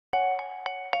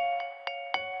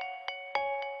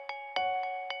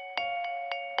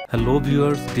Hello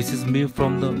viewers, this is me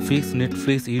from the Fix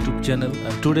Netflix YouTube channel,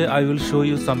 and today I will show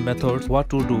you some methods what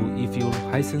to do if your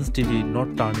Hisense TV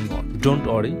not turning on. Don't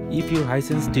worry, if your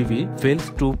Hisense TV fails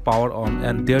to power on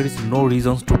and there is no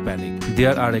reasons to panic.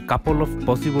 There are a couple of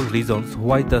possible reasons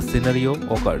why the scenario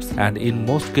occurs, and in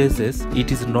most cases it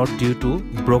is not due to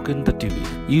broken the TV.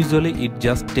 Usually it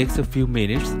just takes a few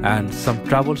minutes and some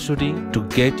troubleshooting to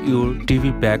get your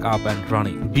TV back up and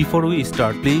running. Before we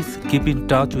start, please keep in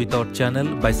touch with our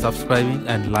channel by subscribing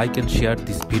and like and share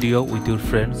this video with your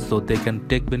friends so they can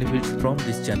take benefits from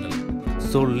this channel.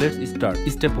 So let's start.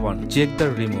 Step 1. Check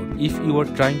the remote. If you are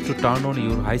trying to turn on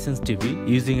your Hisense TV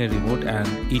using a remote and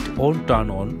it won't turn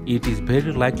on, it is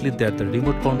very likely that the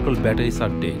remote control batteries are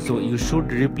dead. So you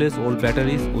should replace old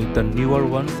batteries with the newer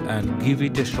ones and give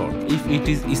it a shot. If it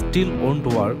is still won't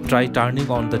work, try turning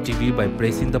on the TV by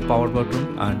pressing the power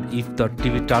button, and if the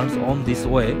TV turns on this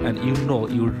way and you know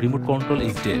your remote control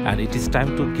is dead and it is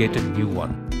time to get a new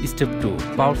one. Step 2.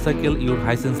 Power cycle your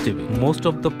Hisense TV. Most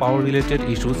of the power related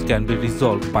issues can be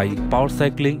resolved by power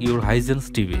cycling your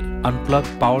Hisense TV.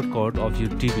 Unplug power cord of your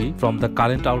TV from the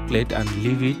current outlet and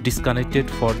leave it disconnected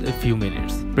for a few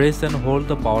minutes. Press and hold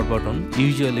the power button,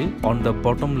 usually on the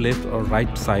bottom left or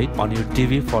right side on your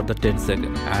TV for the 10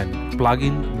 seconds, and plug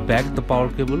in back the power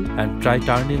cable and try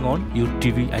turning on your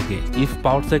TV again. If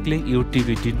power cycling your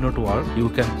TV did not work, you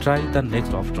can try the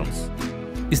next options.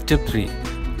 Step 3.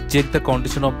 Check the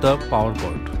condition of the power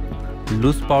cord.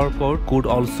 Loose power cord could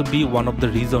also be one of the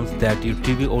reasons that your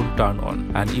TV won't turn on,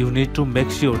 and you need to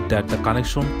make sure that the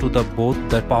connection to both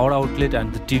the power outlet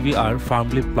and the TV are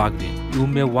firmly plugged in. You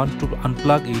may want to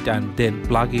unplug it and then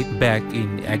plug it back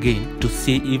in again to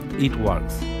see if it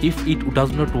works. If it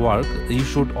does not work, you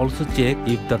should also check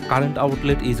if the current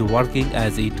outlet is working,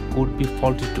 as it could be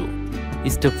faulty too.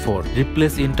 Step 4.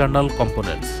 Replace internal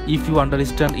components. If you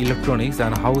understand electronics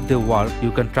and how they work,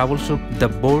 you can troubleshoot the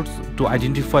boards to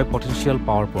identify potential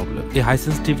power problems. A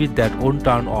Hisense TV that won't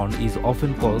turn on is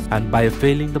often caused and by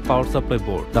failing the power supply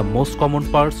board. The most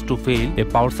common parts to fail a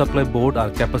power supply board are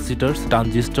capacitors,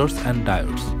 transistors and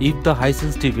diodes. If the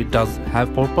Hisense TV does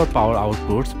have proper power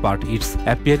outputs but it's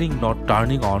appearing not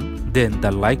turning on, then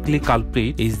the likely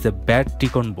culprit is the bad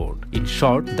T-con board. In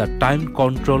short, the time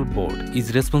control board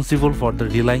is responsible for the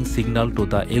relaying signal to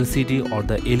the LCD or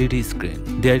the LED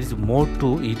screen. There is more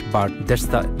to it, but that's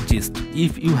the gist.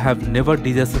 If you have never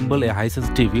disassembled a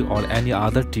Hisense TV or any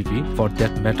other TV for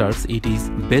that matters, it is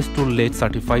best to let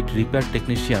certified repair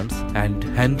technicians and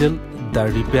handle the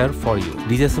repair for you.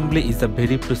 Disassembly is a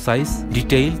very precise,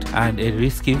 detailed and a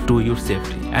risky to your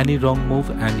safety. Any wrong move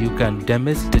and you can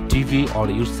damage the TV or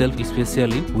yourself,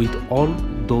 especially with all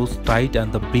those tight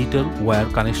and the brittle wire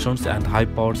connections and high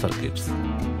power circuits.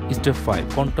 Step 5.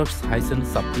 Contact Hisense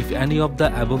support. If any of the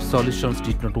above solutions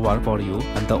did not work for you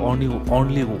and the only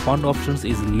one option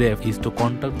is left is to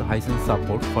contact the Hisense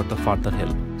support for the further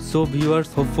help. So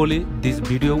viewers, hopefully this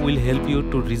video will help you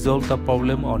to resolve the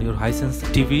problem on your Hisense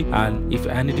TV, and if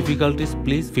any difficulties,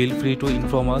 please feel free to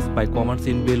inform us by comments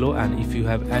in below, and if you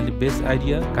have any best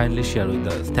idea, kindly share with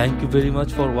us. Thank you very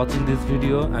much for watching this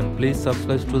video, and please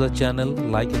subscribe to the channel,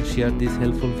 like and share this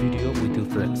helpful video with your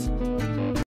friends.